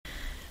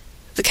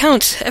The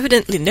Count,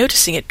 evidently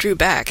noticing it, drew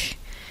back,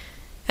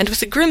 and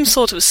with a grim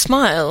sort of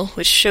smile,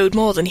 which showed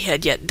more than he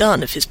had yet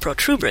done of his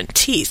protuberant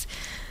teeth,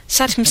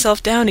 sat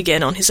himself down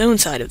again on his own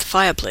side of the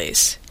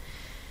fireplace.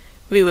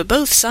 We were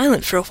both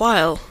silent for a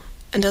while,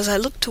 and as I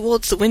looked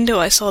towards the window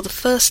I saw the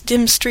first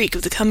dim streak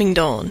of the coming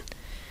dawn.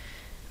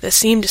 There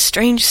seemed a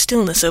strange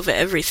stillness over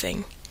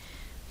everything,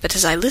 but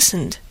as I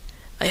listened,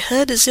 I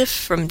heard as if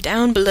from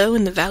down below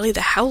in the valley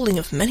the howling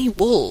of many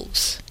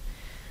wolves.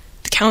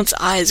 The Count's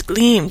eyes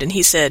gleamed, and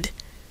he said,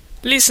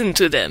 "Listen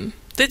to them,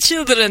 the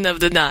children of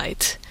the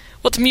night.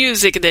 What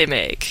music they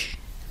make!"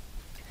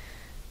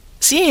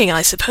 Seeing,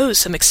 I suppose,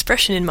 some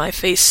expression in my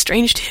face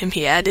strange to him,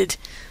 he added,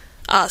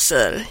 "Ah,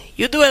 sir,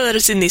 you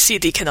dwellers in the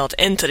city cannot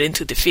enter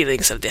into the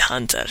feelings of the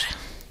hunter."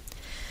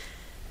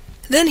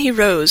 Then he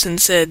rose and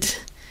said,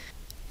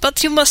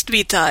 "But you must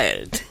be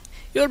tired.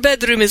 Your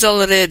bedroom is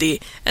all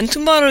ready, and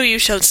tomorrow you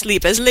shall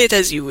sleep as late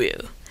as you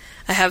will.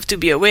 I have to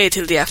be away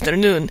till the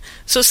afternoon,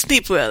 so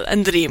sleep well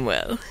and dream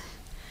well."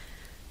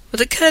 With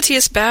a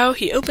courteous bow,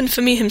 he opened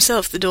for me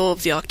himself the door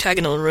of the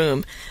octagonal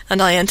room,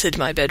 and I entered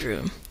my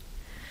bedroom.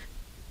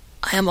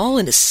 I am all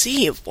in a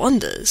sea of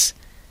wonders.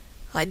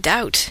 I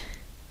doubt.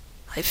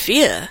 I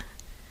fear.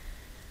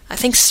 I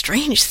think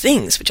strange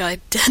things which I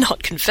dare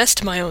not confess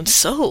to my own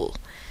soul.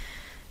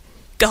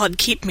 God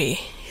keep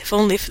me, if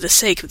only for the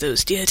sake of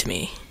those dear to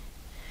me.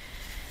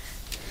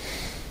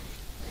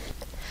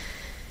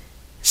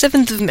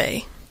 7th of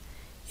May.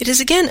 It is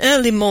again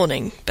early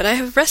morning, but I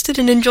have rested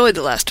and enjoyed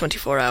the last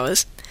 24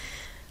 hours.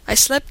 I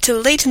slept till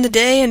late in the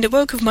day and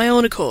awoke of my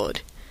own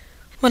accord.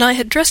 When I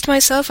had dressed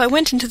myself, I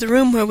went into the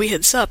room where we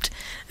had supped,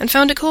 and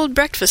found a cold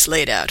breakfast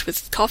laid out,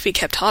 with coffee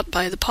kept hot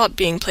by the pot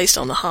being placed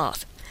on the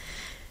hearth.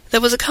 There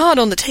was a card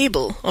on the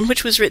table, on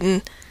which was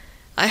written,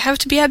 "I have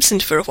to be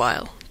absent for a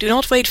while. Do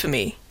not wait for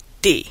me.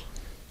 D."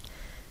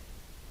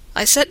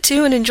 I set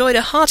to and enjoyed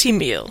a hearty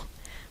meal.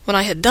 When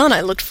I had done,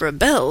 I looked for a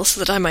bell, so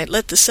that I might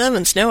let the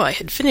servants know I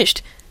had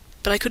finished,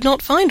 but I could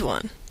not find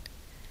one.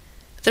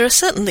 There are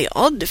certainly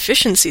odd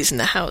deficiencies in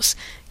the house,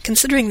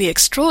 considering the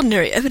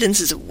extraordinary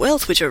evidences of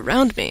wealth which are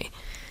round me.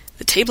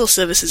 The table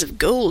service is of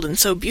gold, and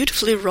so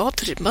beautifully wrought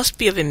that it must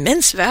be of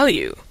immense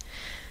value.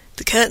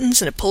 The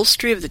curtains and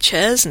upholstery of the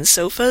chairs and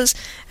sofas,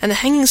 and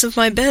the hangings of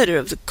my bed are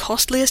of the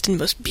costliest and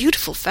most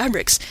beautiful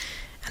fabrics,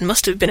 and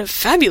must have been of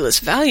fabulous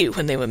value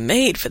when they were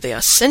made, for they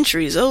are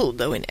centuries old,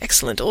 though in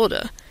excellent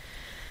order.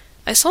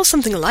 I saw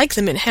something like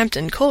them in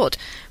Hampton Court,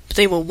 but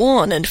they were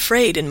worn and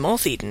frayed and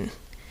moth-eaten.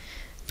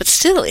 But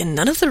still, in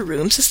none of the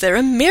rooms is there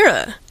a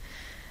mirror.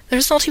 There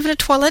is not even a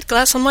toilette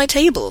glass on my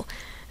table,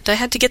 and I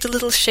had to get the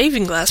little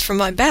shaving glass from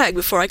my bag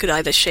before I could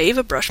either shave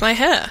or brush my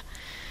hair.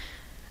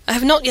 I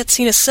have not yet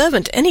seen a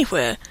servant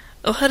anywhere,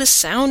 or heard a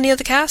sound near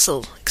the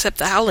castle, except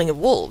the howling of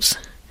wolves.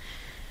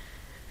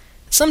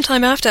 Some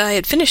time after I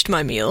had finished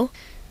my meal,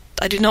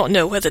 I do not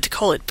know whether to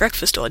call it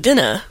breakfast or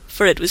dinner,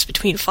 for it was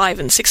between 5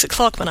 and 6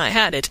 o'clock when I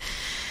had it,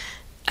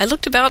 I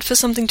looked about for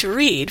something to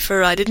read,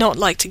 for I did not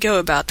like to go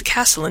about the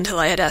castle until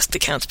I had asked the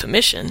Count's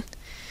permission.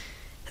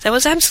 There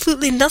was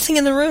absolutely nothing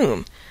in the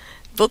room,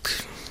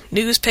 book,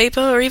 newspaper,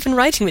 or even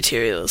writing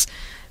materials,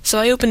 so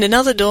I opened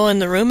another door in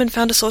the room and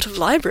found a sort of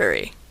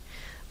library.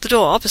 The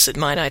door opposite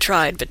mine I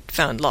tried, but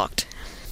found locked.